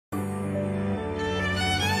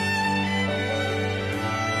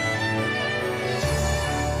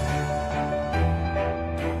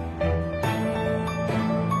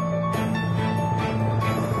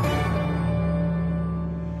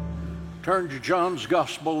Turn to John's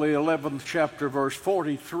Gospel, the 11th chapter, verse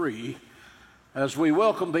 43, as we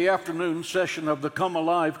welcome the afternoon session of the Come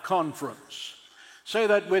Alive Conference. Say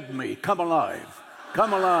that with me, come alive,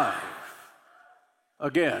 come alive.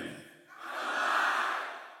 Again.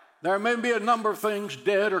 There may be a number of things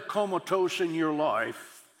dead or comatose in your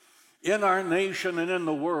life, in our nation and in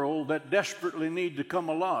the world, that desperately need to come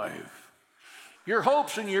alive. Your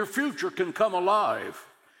hopes and your future can come alive.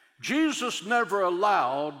 Jesus never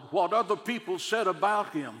allowed what other people said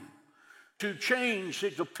about him to change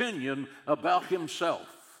his opinion about himself.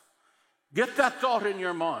 Get that thought in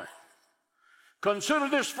your mind. Consider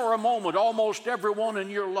this for a moment. Almost everyone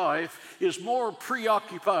in your life is more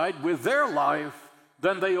preoccupied with their life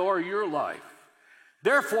than they are your life.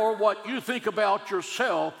 Therefore, what you think about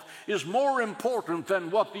yourself is more important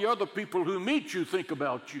than what the other people who meet you think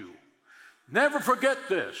about you. Never forget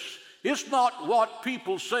this. It's not what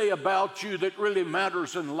people say about you that really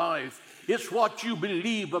matters in life. It's what you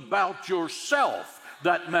believe about yourself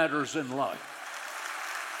that matters in life.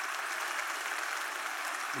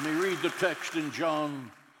 Let me read the text in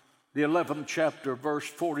John, the 11th chapter, verse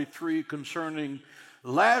 43, concerning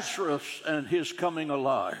Lazarus and his coming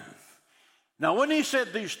alive. Now, when he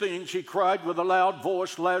said these things, he cried with a loud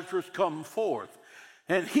voice, "Lazarus, come forth."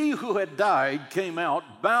 And he who had died came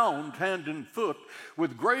out, bound hand and foot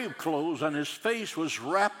with grave clothes, and his face was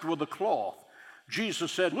wrapped with a cloth.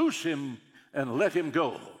 Jesus said, "Loose him and let him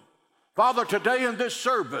go." Father, today in this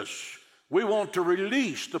service, we want to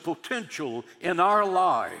release the potential in our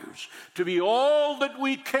lives to be all that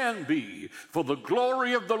we can be for the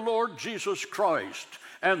glory of the Lord Jesus Christ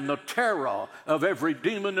and the terror of every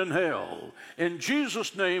demon in hell. In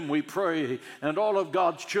Jesus' name we pray, and all of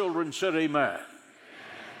God's children said amen.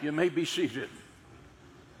 You may be seated.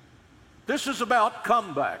 This is about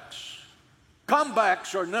comebacks.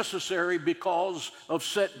 Comebacks are necessary because of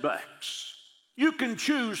setbacks. You can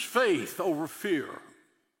choose faith over fear.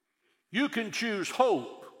 You can choose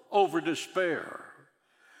hope over despair.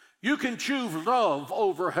 You can choose love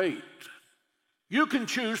over hate. You can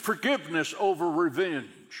choose forgiveness over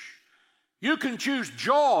revenge. You can choose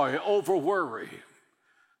joy over worry.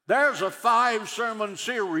 There's a 5-sermon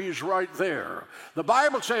series right there. The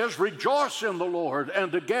Bible says, "Rejoice in the Lord,"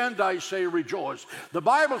 and again I say rejoice. The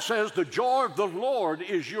Bible says the joy of the Lord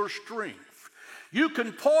is your strength. You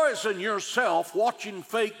can poison yourself watching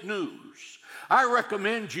fake news. I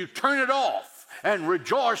recommend you turn it off and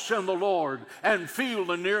rejoice in the Lord and feel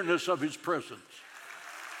the nearness of his presence.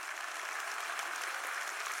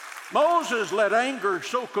 Moses let anger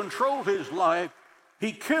so control his life,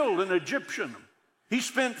 he killed an Egyptian. He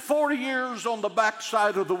spent 40 years on the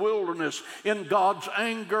backside of the wilderness in God's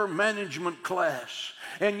anger management class.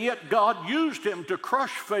 And yet God used him to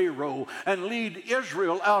crush Pharaoh and lead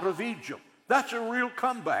Israel out of Egypt. That's a real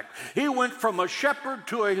comeback. He went from a shepherd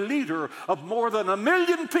to a leader of more than 1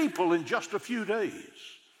 million people in just a few days.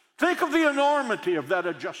 Think of the enormity of that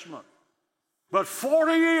adjustment. But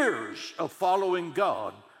 40 years of following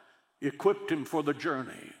God equipped him for the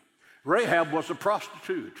journey. Rahab was a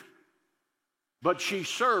prostitute, but she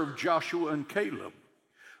served Joshua and Caleb.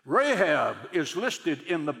 Rahab is listed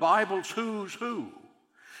in the Bible's who's who.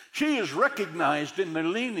 She is recognized in the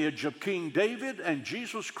lineage of King David and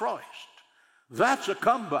Jesus Christ. That's a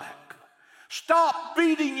comeback. Stop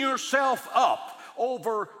beating yourself up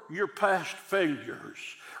over your past failures.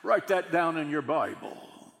 Write that down in your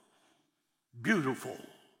Bible. Beautiful.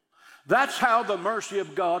 That's how the mercy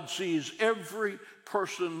of God sees every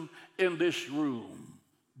person in this room.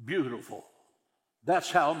 Beautiful.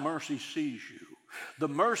 That's how mercy sees you. The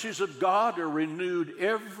mercies of God are renewed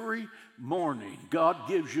every morning. God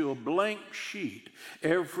gives you a blank sheet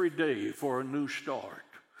every day for a new start.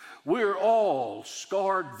 We're all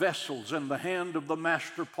scarred vessels in the hand of the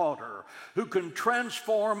master potter who can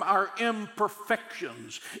transform our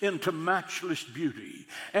imperfections into matchless beauty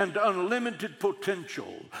and unlimited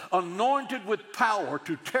potential, anointed with power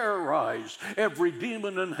to terrorize every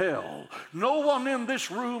demon in hell. No one in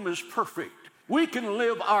this room is perfect. We can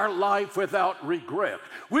live our life without regret.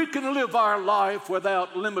 We can live our life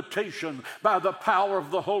without limitation by the power of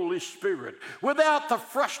the Holy Spirit, without the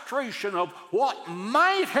frustration of what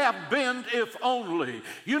might have been if only.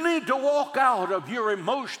 You need to walk out of your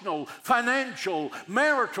emotional, financial,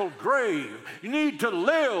 marital grave. You need to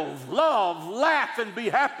live, love, laugh, and be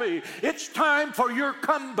happy. It's time for your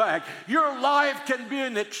comeback. Your life can be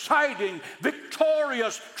an exciting,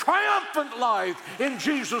 victorious, triumphant life in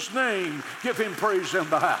Jesus' name. Give him praise in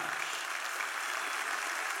the house.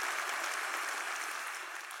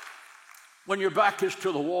 When your back is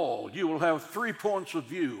to the wall, you will have 3 points of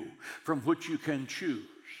view from which you can choose: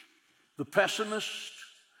 the pessimist,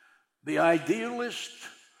 the idealist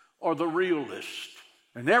or the realist.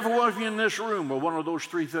 And every one of you in this room are one of those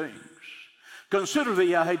three things. Consider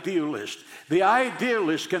the idealist. The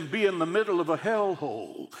idealist can be in the middle of a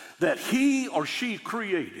hellhole that he or she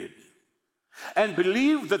created and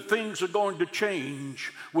believe that things are going to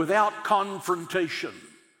change without confrontation.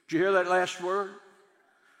 Did you hear that last word?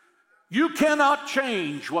 You cannot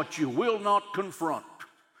change what you will not confront.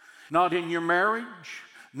 Not in your marriage,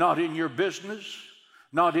 not in your business,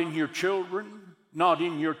 not in your children, not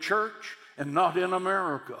in your church, and not in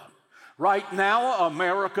America. Right now,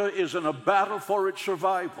 America is in a battle for its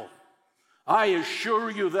survival. I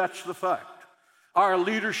assure you that's the fact. Our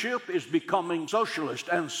leadership is becoming socialist,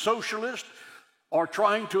 and socialists are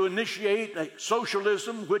trying to initiate a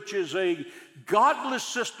socialism, which is a godless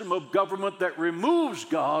system of government that removes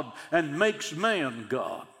God and makes man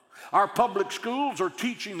God. Our public schools are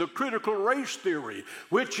teaching the critical race theory,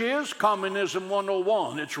 which is Communism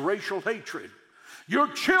 101. It's racial hatred. Your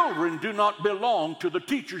children do not belong to the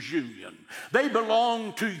teachers' union. They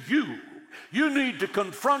belong to you. You need to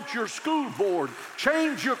confront your school board,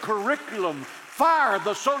 change your curriculum, fire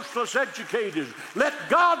the socialist educators. Let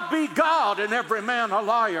God be God and every man a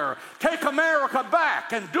liar. Take America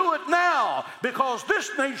back and do it now, because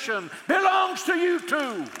this nation belongs to you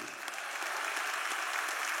too.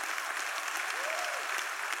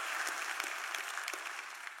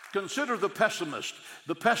 Consider the pessimist.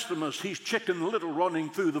 The pessimist, he's Chicken Little running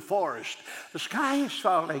through the forest. The sky is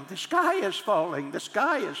falling, the sky is falling, the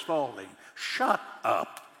sky is falling. Shut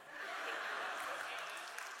up.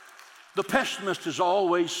 The pessimist is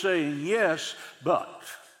always saying, yes, but.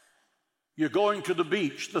 You're going to the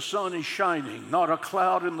beach, the sun is shining, not a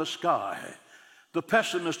cloud in the sky. The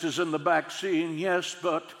pessimist is in the back saying, yes,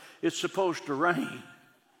 but it's supposed to rain.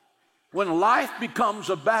 When life becomes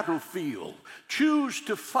a battlefield, choose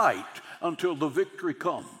to fight until the victory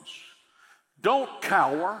comes. Don't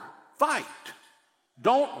cower, fight.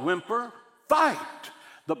 Don't whimper, fight.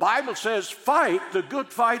 The Bible says, fight the good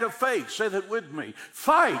fight of faith. Say that with me.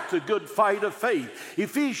 Fight the good fight of faith.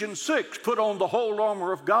 Ephesians 6, put on the whole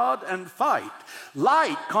armor of God and fight.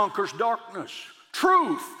 Light conquers darkness.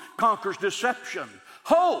 Truth conquers deception.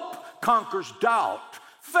 Hope conquers doubt.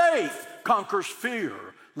 Faith conquers fear.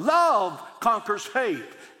 Love conquers hate.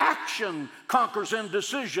 Action conquers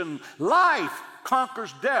indecision. Life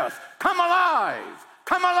conquers death. Come alive.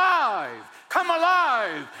 Come alive. Come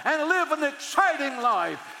alive and live an exciting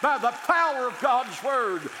life by the power of God's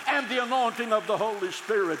Word and the anointing of the Holy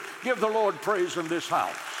Spirit. Give the Lord praise in this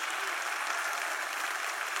house.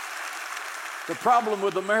 The problem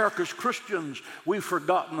with America's Christians, we've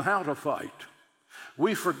forgotten how to fight.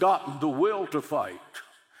 We've forgotten the will to fight.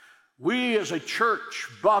 We as a church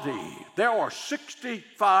body, there are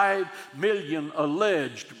 65 million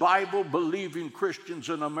alleged Bible-believing Christians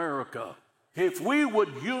in America. If we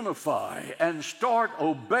would unify and start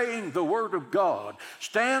obeying the Word of God,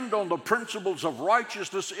 stand on the principles of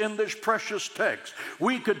righteousness in this precious text,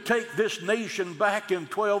 we could take this nation back in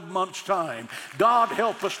 12 months' time. God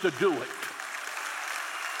help us to do it.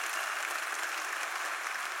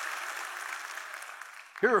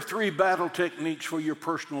 Here are 3 battle techniques for your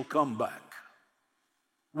personal comeback.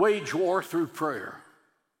 Wage war through prayer.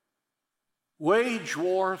 Wage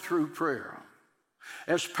war through prayer.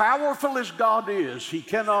 As powerful as God is, He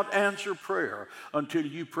cannot answer prayer until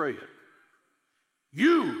you pray it.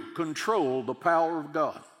 You control the power of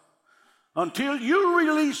God. Until you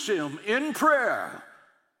release Him in prayer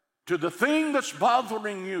to the thing that's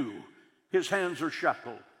bothering you, His hands are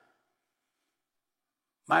shackled.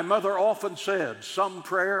 My mother often said, some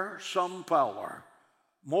prayer, some power.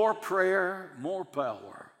 More prayer, more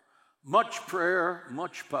power. Much prayer,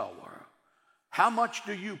 much power. How much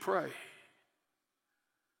do you pray?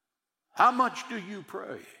 How much do you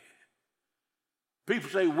pray? People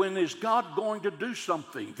say, when is God going to do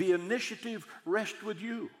something? The initiative rests with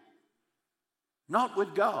you, not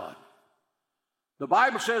with God. The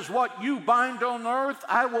Bible says, what you bind on earth,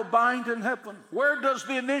 I will bind in heaven. Where does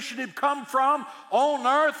the initiative come from? On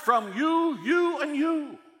earth, from you, you, and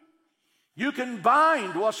you. You can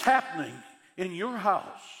bind what's happening in your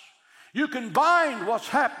house. You can bind what's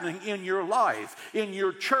happening in your life, in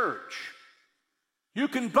your church. You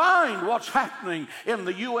can bind what's happening in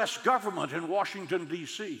the U.S. government in Washington,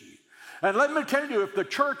 D.C. And let me tell you, if the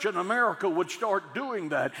church in America would start doing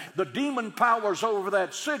that, the demon powers over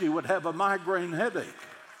that city would have a migraine headache.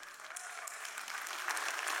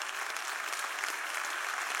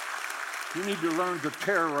 You need to learn to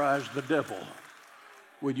terrorize the devil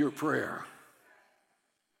with your prayer.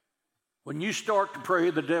 When you start to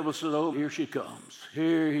pray, the devil says, oh, here she comes.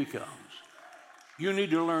 Here he comes. You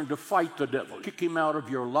need to learn to fight the devil. Kick him out of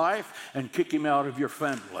your life and kick him out of your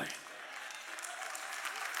family.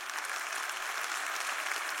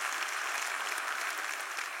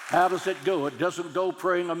 How does it go? It doesn't go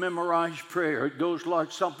praying a memorized prayer. It goes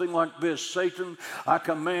like something like this. Satan, I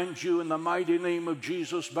command you in the mighty name of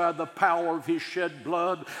Jesus, by the power of his shed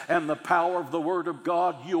blood and the power of the word of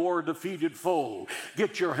God, you are a defeated foe.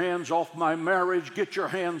 Get your hands off my marriage. Get your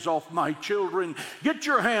hands off my children. Get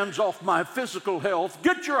your hands off my physical health.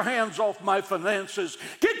 Get your hands off my finances.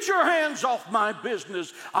 Get your hands off my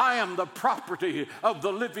business. I am the property of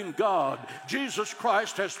the living God. Jesus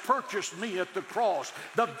Christ has purchased me at the cross.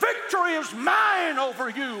 The victory is mine over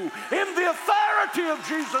you in the authority of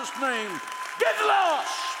Jesus' name. Get lost.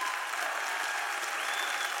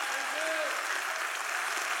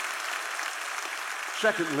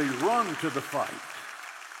 Secondly, run to the fight.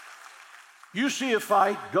 You see a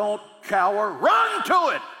fight, don't cower. Run to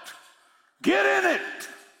it. Get in it.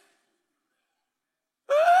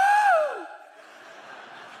 Woo!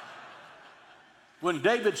 When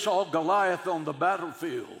David saw Goliath on the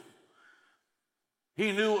battlefield,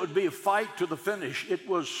 he knew it would be a fight to the finish. It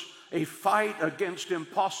was a fight against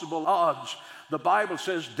impossible odds. The Bible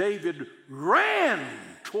says David ran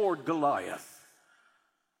toward Goliath.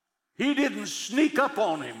 He didn't sneak up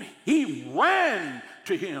on him. He ran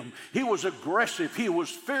to him. He was aggressive. He was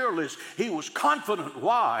fearless. He was confident.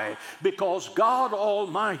 Why? Because God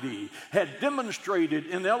Almighty had demonstrated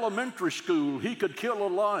in elementary school he could kill a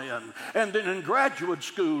lion, and then in graduate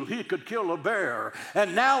school he could kill a bear,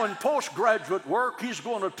 and now in postgraduate work he's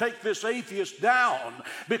going to take this atheist down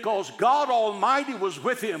because God Almighty was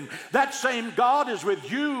with him. That same God is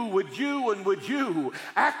with you, and with you.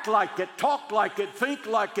 Act like it, talk like it, think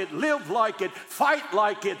like it, live like it, fight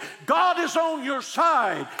like it. God is on your side.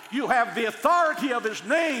 You have the authority of his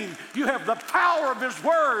name. You have the power of his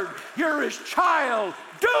word. You're his child.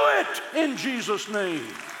 Do it in Jesus' name.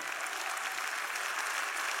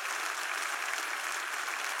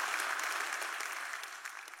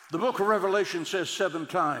 The book of Revelation says 7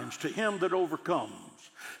 times, to him that overcomes,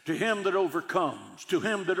 to him that overcomes, to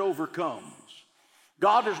him that overcomes.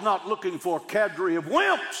 God is not looking for a cadre of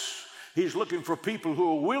wimps. He's looking for people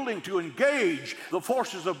who are willing to engage the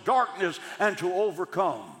forces of darkness and to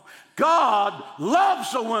overcome. God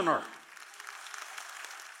loves a winner.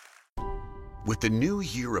 With the new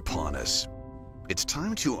year upon us, it's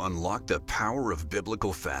time to unlock the power of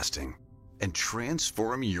biblical fasting and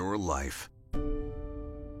transform your life.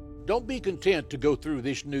 Don't be content to go through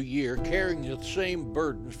this new year carrying the same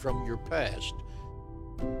burdens from your past.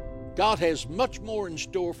 God has much more in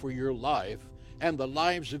store for your life and the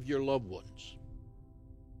lives of your loved ones.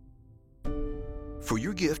 For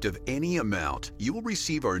your gift of any amount, you will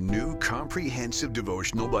receive our new comprehensive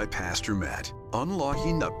devotional by Pastor Matt,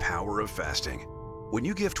 Unlocking the Power of Fasting. When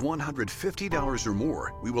you gift $150 or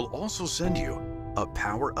more, we will also send you a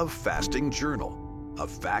Power of Fasting journal, a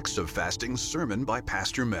Facts of Fasting sermon by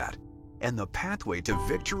Pastor Matt, and the Pathway to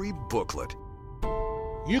Victory booklet.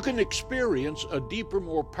 You can experience a deeper,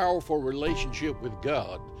 more powerful relationship with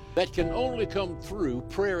God that can only come through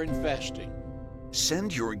prayer and fasting.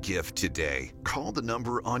 Send your gift today. Call the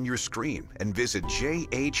number on your screen and visit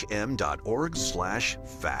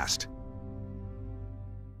jhm.org/fast.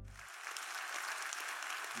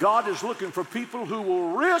 God is looking for people who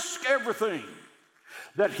will risk everything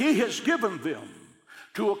that he has given them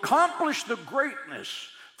to accomplish the greatness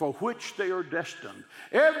for which they are destined.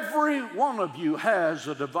 Every one of you has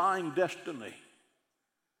a divine destiny.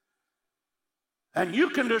 And you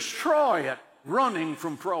can destroy it running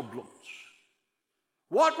from problems.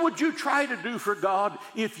 What would you try to do for God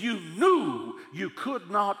if you knew you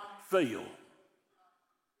could not fail?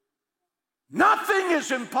 Nothing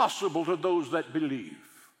is impossible to those that believe.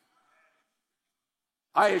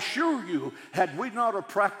 I assure you, had we not have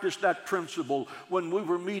practiced that principle when we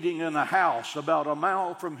were meeting in a house about a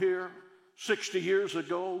mile from here 60 years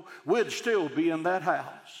ago, we'd still be in that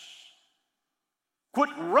house. Quit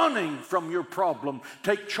running from your problem.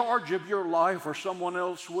 Take charge of your life or someone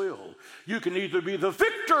else will. You can either be the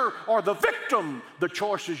victor or the victim. The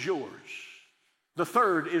choice is yours. The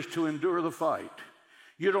third is to endure the fight.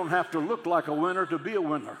 You don't have to look like a winner to be a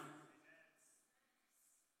winner.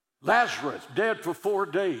 Lazarus, dead for 4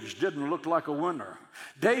 days, didn't look like a winner.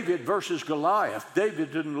 David versus Goliath,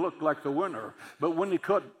 David didn't look like the winner. But when he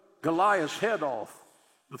cut Goliath's head off,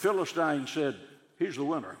 the Philistine said, he's the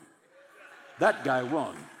winner. That guy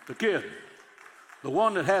won. The kid, the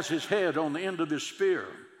one that has his head on the end of his spear,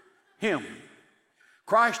 him.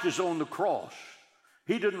 Christ is on the cross.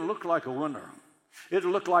 He didn't look like a winner. It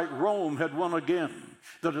looked like Rome had won again.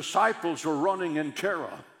 The disciples were running in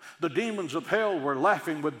terror. The demons of hell were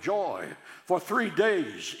laughing with joy. For 3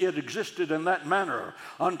 days it existed in that manner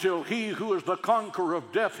until he who is the conqueror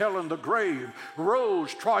of death, hell, and the grave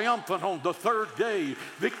rose triumphant on the 3rd day,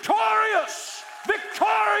 victorious,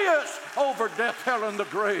 victorious over death, hell, and the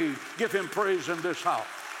grave. Give him praise in this house.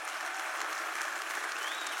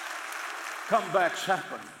 Comebacks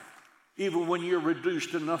happen even when you're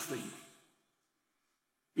reduced to nothing.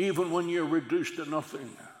 Even when you're reduced to nothing.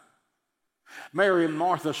 Mary and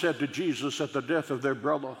Martha said to Jesus at the death of their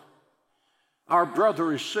brother, "Our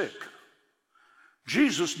brother is sick."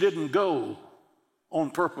 Jesus didn't go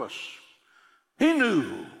on purpose. He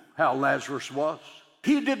knew how Lazarus was.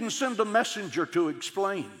 He didn't send a messenger to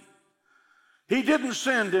explain. He didn't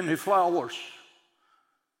send any flowers.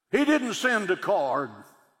 He didn't send a card.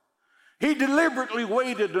 He deliberately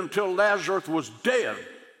waited until Lazarus was dead,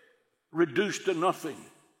 reduced to nothing.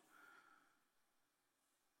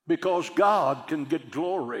 Because God can get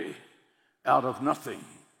glory out of nothing.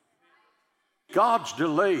 God's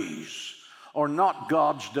delays are not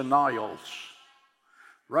God's denials.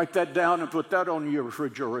 Write that down and put that on your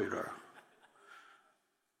refrigerator.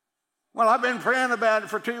 Well, I've been praying about it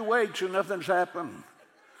for 2 weeks and nothing's happened.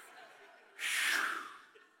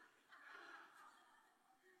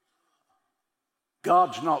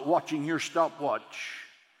 God's not watching your stopwatch.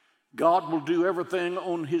 God will do everything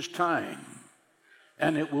on his time,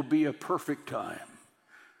 and it will be a perfect time.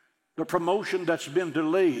 The promotion that's been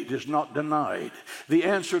delayed is not denied. The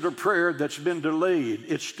answer to prayer that's been delayed,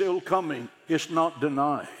 it's still coming. It's not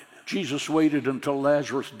denied. Jesus waited until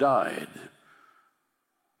Lazarus died,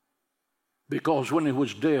 because when he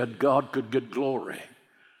was dead, God could get glory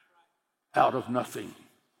out of nothing.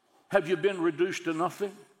 Have you been reduced to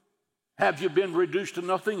nothing? Have you been reduced to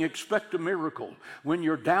nothing? Expect a miracle. When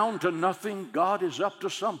you're down to nothing, God is up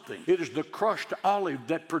to something. It is the crushed olive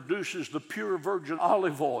that produces the pure virgin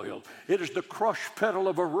olive oil. It is the crushed petal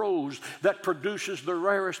of a rose that produces the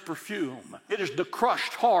rarest perfume. It is the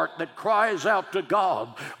crushed heart that cries out to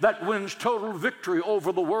God that wins total victory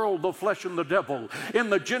over the world, the flesh, and the devil.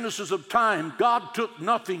 In the Genesis of time, God took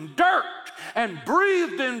nothing, dirt, and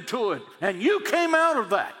breathed into it, and you came out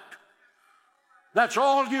of that. That's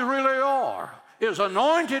all you really are, is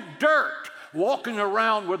anointed dirt walking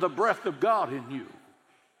around with the breath of God in you.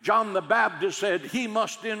 John the Baptist said, "He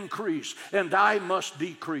must increase and I must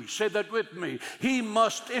decrease." Say that with me. He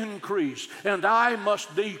must increase and I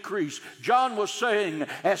must decrease. John was saying,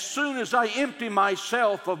 as soon as I empty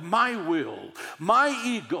myself of my will, my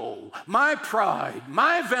ego, my pride,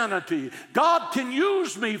 my vanity, God can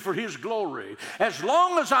use me for his glory. As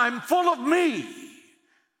long as I'm full of me,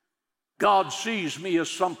 God sees me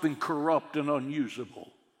as something corrupt and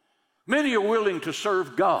unusable. Many are willing to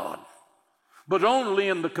serve God, but only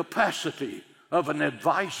in the capacity of an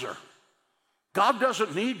advisor. God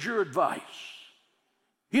doesn't need your advice.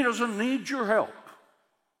 He doesn't need your help.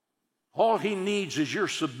 All he needs is your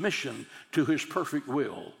submission to his perfect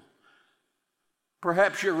will.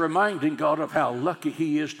 Perhaps you're reminding God of how lucky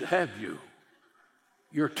he is to have you,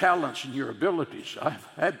 your talents and your abilities. I've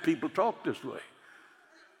had people talk this way.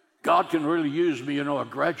 God can really use me. I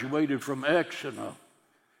graduated from X, and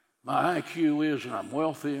my IQ is, and I'm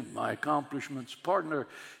wealthy, and my accomplishments. Partner,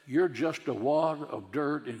 you're just a wad of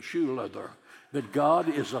dirt and shoe leather that God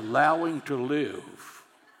is allowing to live.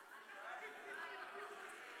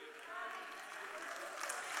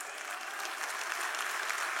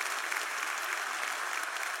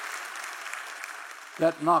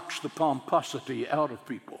 That knocks the pomposity out of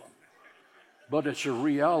people. But it's a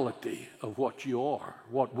reality of what you are,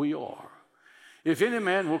 what we are. If any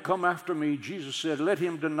man will come after me, Jesus said, let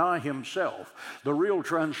him deny himself. The real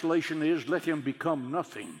translation is, let him become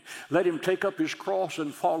nothing. Let him take up his cross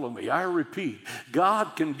and follow me. I repeat,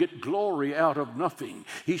 God can get glory out of nothing.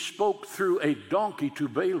 He spoke through a donkey to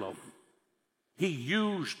Balaam. He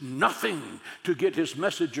used nothing to get his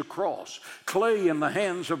message across. Clay in the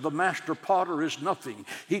hands of the master potter is nothing.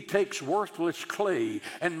 He takes worthless clay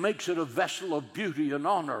and makes it a vessel of beauty and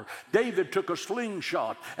honor. David took a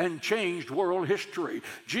slingshot and changed world history.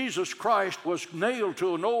 Jesus Christ was nailed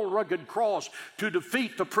to an old rugged cross to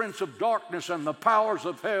defeat the prince of darkness and the powers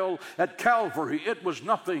of hell at Calvary. It was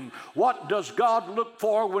nothing. What does God look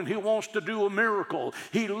for when he wants to do a miracle?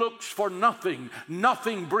 He looks for nothing.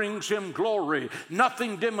 Nothing brings him glory.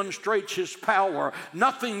 Nothing demonstrates his power.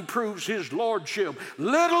 Nothing proves his lordship.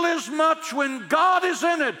 Little is much when God is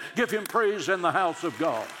in it. Give him praise in the house of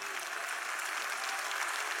God.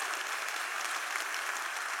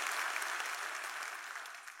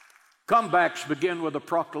 Comebacks begin with a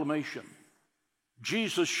proclamation.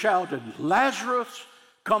 Jesus shouted, Lazarus,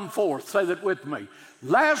 come forth. Say that with me.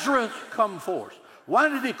 Lazarus, come forth. Why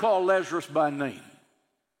did he call Lazarus by name?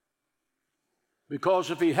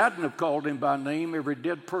 Because if he hadn't have called him by name, every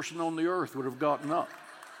dead person on the earth would have gotten up.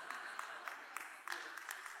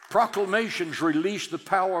 Proclamations release the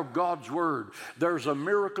power of God's word. There's a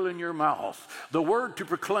miracle in your mouth. The word to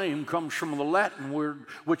proclaim comes from the Latin word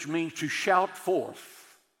which means to shout forth.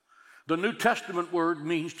 The New Testament word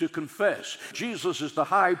means to confess. Jesus is the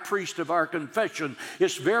high priest of our confession.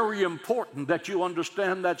 It's very important that you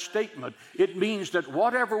understand that statement. It means that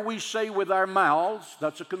whatever we say with our mouths,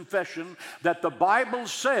 that's a confession, that the Bible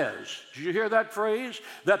says. Did you hear that phrase?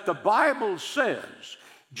 That the Bible says.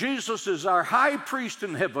 Jesus is our high priest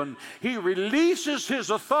in heaven. He releases his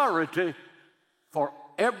authority for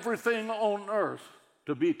everything on earth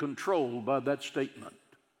to be controlled by that statement.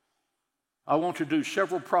 I want to do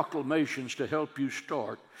several proclamations to help you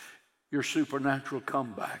start your supernatural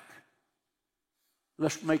comeback.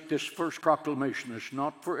 Let's make this first proclamation. It's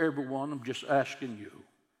not for everyone. I'm just asking you.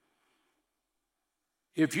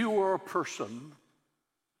 If you are a person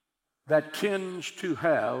that tends to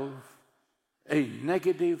have a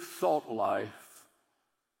negative thought life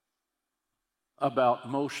about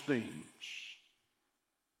most things,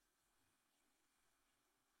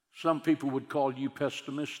 some people would call you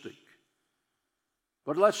pessimistic.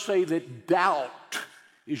 But let's say that doubt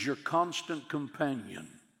is your constant companion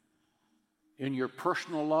in your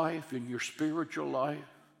personal life, in your spiritual life,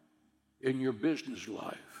 in your business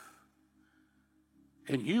life.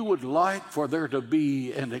 And you would like for there to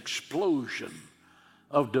be an explosion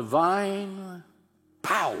of divine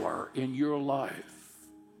power in your life.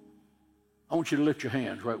 I want you to lift your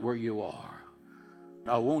hands right where you are.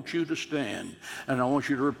 I want you to stand, and I want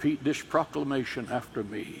you to repeat this proclamation after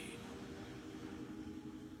me.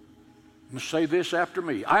 Say this after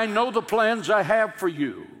me. I know the plans I have for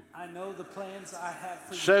you. I know the plans I have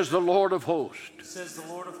for you. Says the Lord of hosts. Says the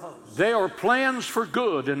Lord of hosts. They are plans for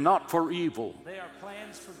good and not for evil. They are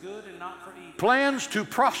plans for good and not for evil. Plans to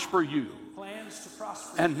prosper you. Plans to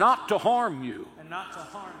prosper and not to harm you. And not to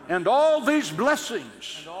harm you. And all these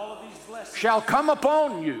blessings. And all of these blessings shall come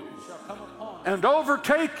upon you. Shall come upon you. And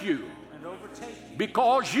overtake you. And overtake you.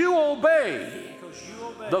 Because you obey. Because you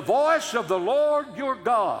obey the voice of the Lord your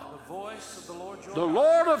God. Voice of the Lord your the God.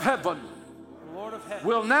 Lord of heaven, the Lord of heaven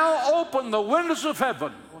will now open the windows of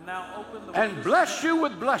heaven will now open the and bless you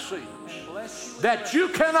with blessings and bless you with that blessings you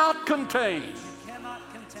cannot contain. you cannot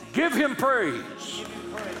contain. Give him praise, Give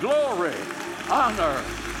you praise. glory, honor,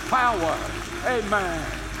 power. Amen.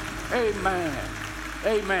 Amen.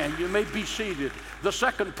 Amen. You may be seated. The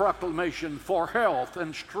second proclamation for health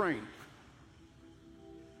and strength.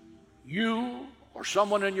 You or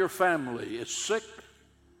someone in your family is sick,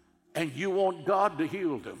 and you want God to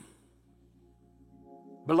heal them.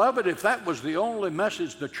 Beloved, if that was the only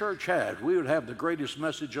message the church had, we would have the greatest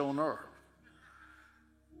message on earth.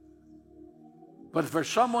 But if there's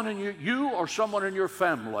someone in you or someone in your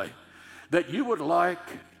family that you would like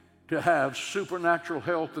to have supernatural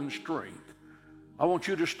health and strength, I want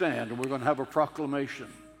you to stand, and we're going to have a proclamation.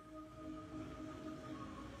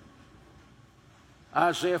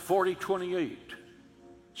 Isaiah 40:28.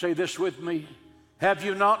 Say this with me. Have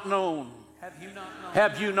you not known? Have you not known?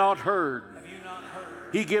 Have you not heard? Have you not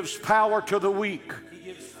heard? He gives power to the weak. He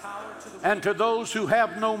gives power to the weak. And to those who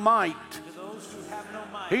have no might. To those who have no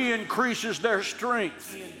might. He increases their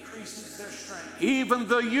strength. He increases their strength. Even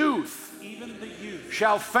the youth. Even the youth.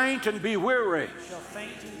 Shall faint and be weary. Shall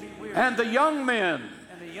faint and be weary. And the young men.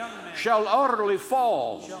 And the young men. Shall utterly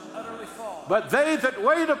fall. Shall utterly fall. But they that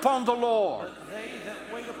wait upon the Lord. But they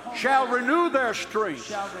that wait upon Shall the Lord renew their strength.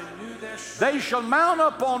 shall renew their strength. They shall mount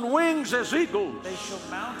up on wings as eagles. They shall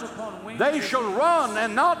mount upon wings. They as shall eagles. run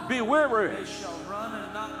and not be weary. They shall run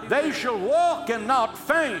and not be They weary. shall walk and not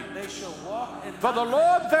faint. They shall walk and For not the faint.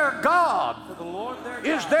 Lord their God For the Lord their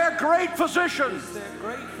is God their great physician. is their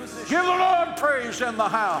great physician. Give the Lord praise in the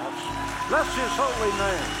house. Bless his holy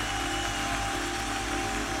name.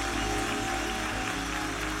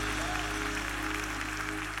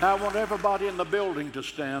 Now, I want everybody in the building to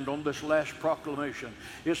stand on this last proclamation.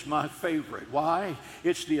 It's my favorite. Why?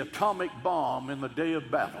 It's the atomic bomb in the day of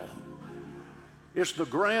battle. It's the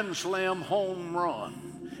grand slam home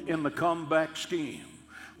run in the comeback scheme.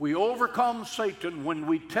 We overcome Satan when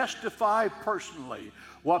we testify personally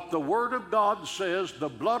what the Word of God says the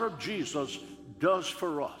blood of Jesus does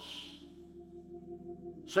for us.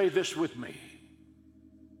 Say this with me.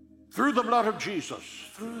 Through the blood of Jesus,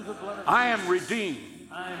 Through the blood of I am Jesus, redeemed.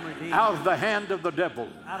 I am redeemed out of the hand of the devil.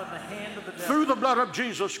 out of the hand of the devil. Through the blood of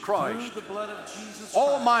Jesus Christ, Through the blood of Jesus all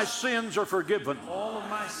Christ, my sins are forgiven. all of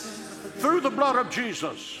my sins are forgiven. Through the blood of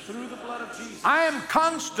Jesus, Through the blood of Jesus, I am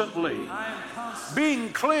constantly I am constantly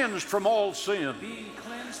being cleansed from all sin. being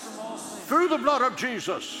cleansed from all sin. Through the blood of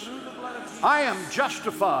Jesus, Through the blood of Jesus, I am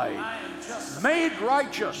justified, I am just made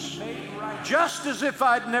righteous, made right, just as if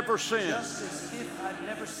I'd never sinned. just as if I'd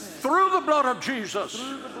never sinned. Through the blood of Jesus,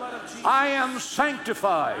 Through the blood of Jesus, I am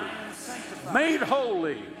sanctified, I am sanctified, made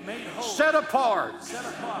holy, made holy, set apart. set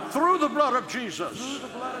apart. Through the blood of Jesus, Through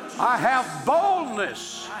the blood of Jesus, I have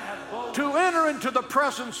boldness I have boldness to enter into the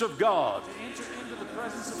presence of God. to enter into the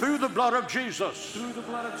presence of Through the blood of Jesus, Through the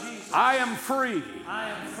blood of Jesus, I am free. I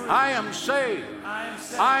am free. I am saved. I am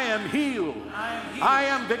saved. I am healed. I am healed. I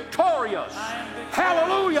am victorious. I am victorious.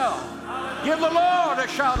 Hallelujah. Give the Lord a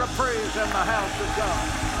shout of praise in the house of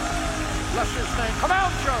God. Bless his name. Come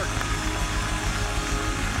out, church.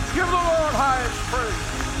 Give the Lord highest praise.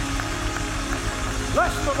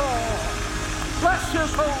 Bless the Lord. Bless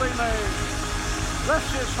his holy name. Bless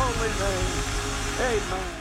his holy name. Amen.